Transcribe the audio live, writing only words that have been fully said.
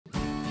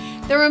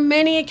There are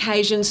many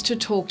occasions to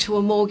talk to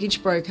a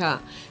mortgage broker,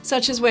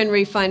 such as when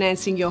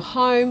refinancing your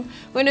home,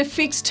 when a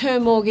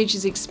fixed-term mortgage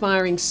is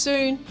expiring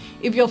soon,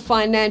 if your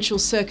financial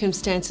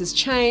circumstances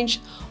change,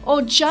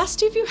 or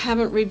just if you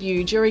haven't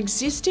reviewed your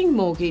existing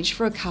mortgage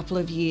for a couple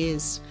of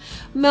years.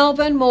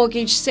 Melbourne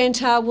Mortgage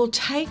Centre will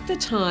take the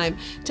time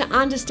to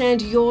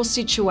understand your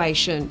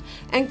situation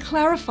and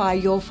clarify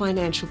your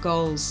financial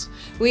goals.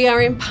 We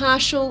are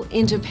impartial,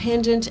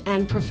 independent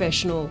and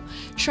professional,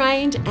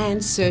 trained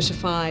and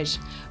certified.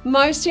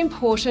 Most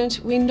important,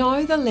 we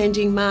know the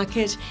lending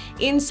market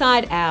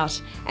inside out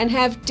and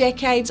have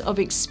decades of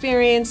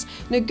experience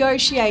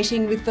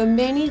negotiating with the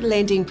many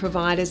lending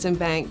providers and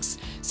banks,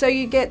 so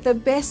you get the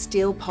best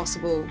deal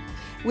possible.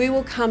 We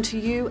will come to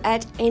you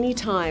at any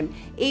time,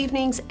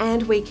 evenings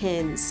and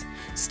weekends.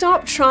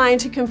 Stop trying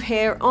to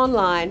compare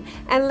online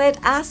and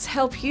let us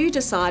help you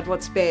decide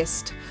what's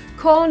best.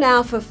 Call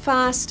now for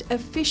fast,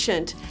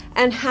 efficient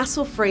and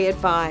hassle-free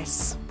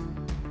advice.